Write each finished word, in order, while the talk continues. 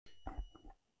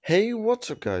Hey, what's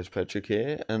up guys, Patrick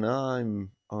here, and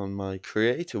I'm on my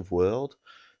creative world,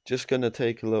 just gonna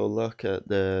take a little look at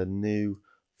the new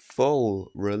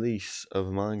full release of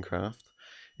Minecraft.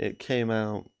 It came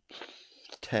out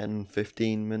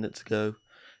 10-15 minutes ago,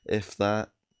 if that.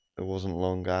 It wasn't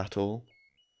long at all.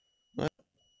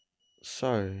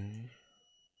 Sorry,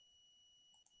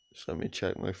 just let me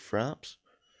check my fraps.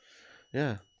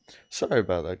 Yeah, sorry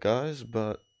about that guys,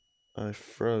 but I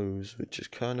froze, which is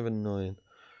kind of annoying.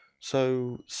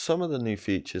 So, some of the new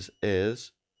features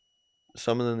is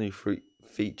some of the new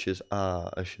features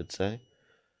are, I should say,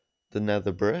 the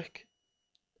nether brick,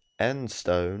 end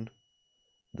stone,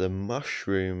 the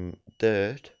mushroom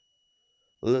dirt,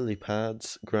 lily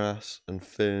pads, grass, and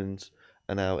ferns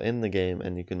are now in the game,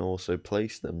 and you can also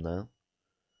place them now.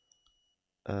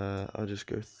 I'll just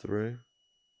go through.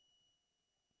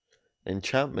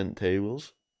 Enchantment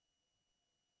tables,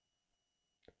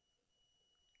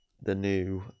 the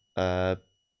new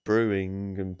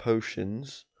brewing and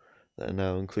potions that are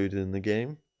now included in the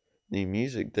game, new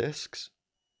music discs,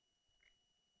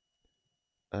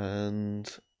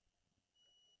 and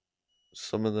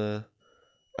some of the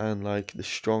like the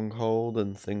stronghold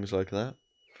and things like that.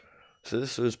 So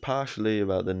this was partially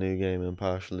about the new game and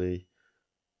partially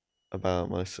about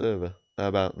my server.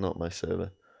 About not my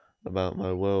server, about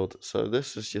my world. So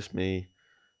this is just me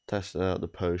testing out the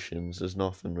potions. There's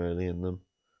nothing really in them.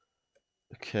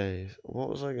 Okay, what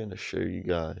was I going to show you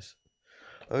guys?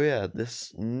 Oh yeah,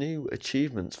 this new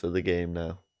achievements for the game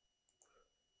now.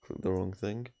 Click the wrong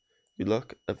thing. You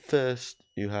look, at first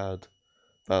you had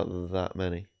about that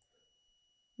many.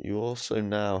 You also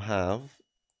now have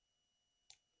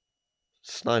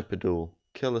Sniper duel.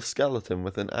 Kill a skeleton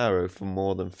with an arrow from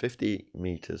more than 50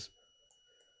 meters.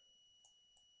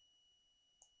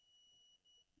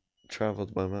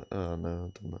 Traveled by my... Oh no,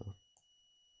 it doesn't matter.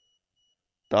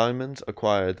 Diamonds.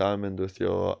 Acquire a diamond with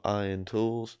your iron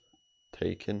tools.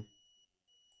 Taken.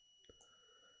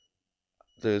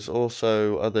 There's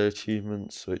also other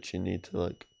achievements which you need to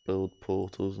like build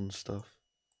portals and stuff.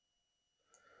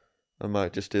 I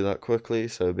might just do that quickly,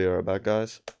 so be right back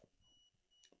guys.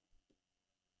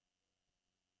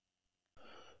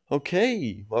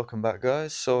 Okay, welcome back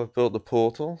guys. So I've built the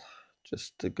portal,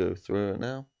 just to go through it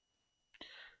now.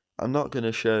 I'm not going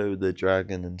to show the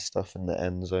dragon and stuff in the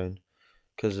end zone,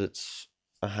 because it's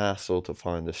a hassle to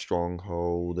find a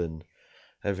stronghold and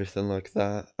everything like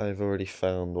that. I've already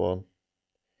found one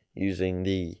using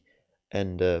the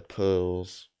ender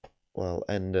pearls, well,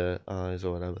 ender eyes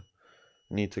or whatever.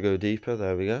 Need to go deeper,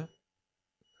 there we go.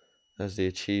 There's the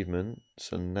achievement,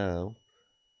 so now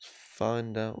let's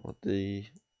find out what the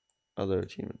other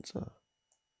achievements are.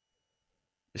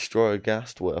 Destroy a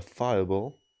ghast with a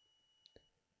fireball.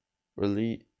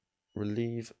 Relieve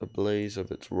a blaze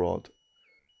of its rod.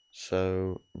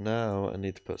 So now I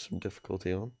need to put some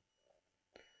difficulty on.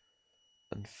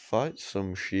 And fight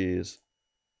some shears.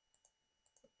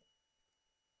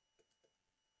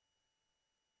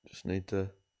 Just need to...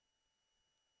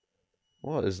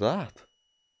 What is that?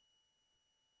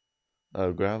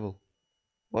 Oh, gravel.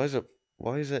 Why is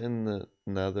it in the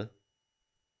nether?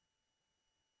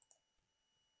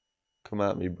 Come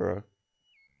at me, bro.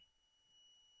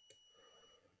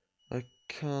 I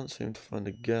can't seem to find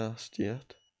a ghast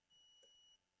yet.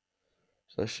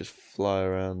 So let's just fly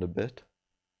around a bit.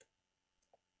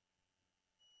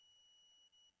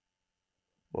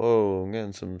 Whoa, I'm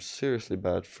getting some seriously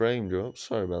bad frame drops.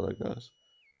 Sorry about that, guys.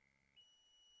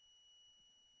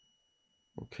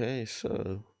 Okay,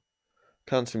 so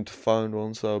can't seem to find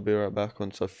one, so I'll be right back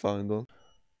once I find one.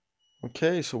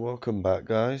 Okay, so welcome back,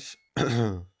 guys.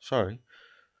 Sorry.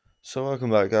 So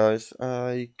welcome back, guys.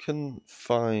 I couldn't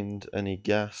find any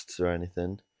ghasts or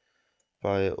anything, but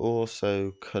I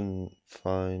also couldn't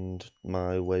find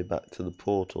my way back to the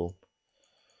portal.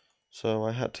 So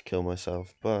I had to kill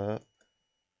myself, but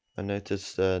I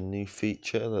noticed a new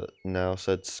feature that now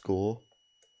said score.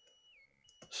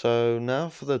 So now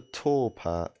for the tour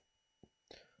part.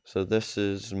 So this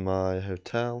is my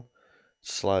hotel,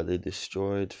 slightly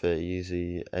destroyed for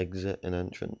easy exit and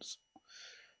entrance.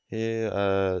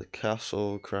 Here,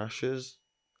 castle crashes,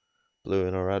 blue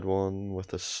and a red one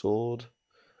with a sword,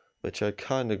 which I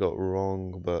kinda got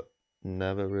wrong but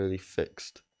never really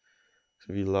fixed.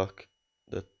 So if you look,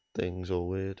 the thing's all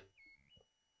weird.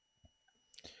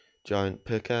 Giant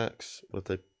pickaxe with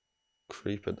a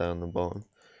creeper down the bottom.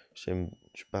 Change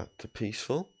back to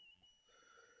peaceful.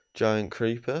 Giant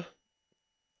creeper.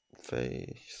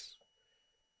 Face.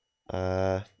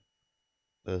 There's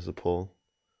the pool.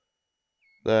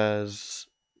 There's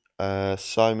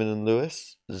Simon and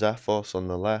Lewis. Zaphos on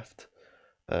the left.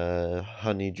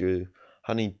 Honeydew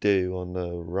Honeydew on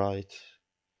the right,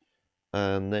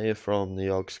 and they are from the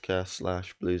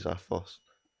Yogscast / Blues Athos.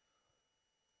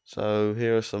 So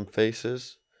here are some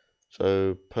faces.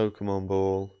 So Pokemon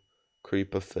Ball,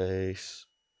 Creeper Face,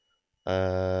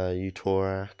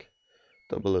 Utorak,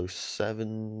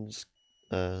 007's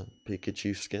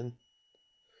Pikachu skin,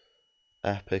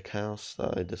 Epic House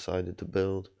that I decided to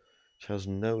build, which has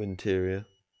no interior,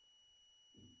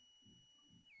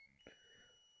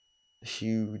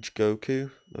 huge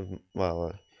Goku, well,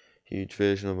 a huge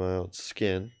version of my old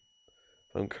skin.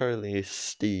 I'm currently a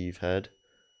Steve head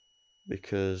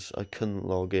because I couldn't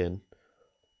log in,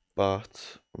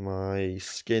 but my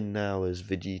skin now is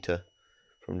Vegeta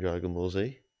from Dragon Ball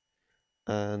Z,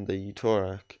 and the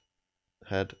Utorak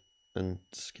head and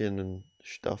skin and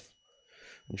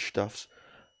stuffs.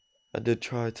 I did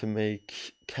try to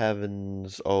make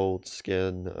Kevin's old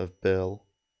skin of Bill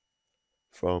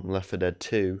from Left 4 Dead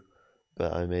 2,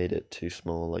 but I made it too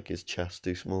small, like his chest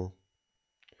too small.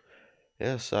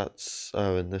 Yes, that's...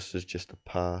 oh, and this is just a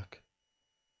park.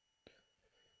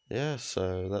 Yeah,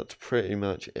 so that's pretty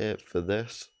much it for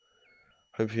this.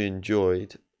 Hope you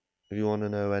enjoyed. If you want to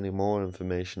know any more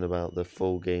information about the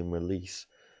full game release,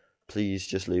 please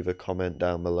just leave a comment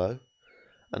down below.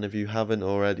 And if you haven't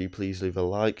already, please leave a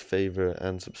like, favourite,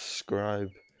 and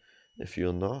subscribe if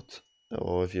you're not,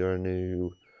 or if you're a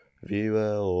new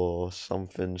viewer or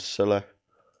something similar.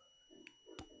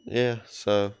 Yeah,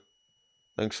 so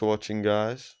thanks for watching,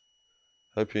 guys.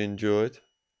 Hope you enjoyed.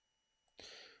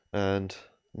 And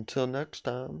until next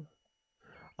time,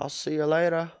 I'll see you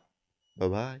later. Bye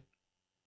bye.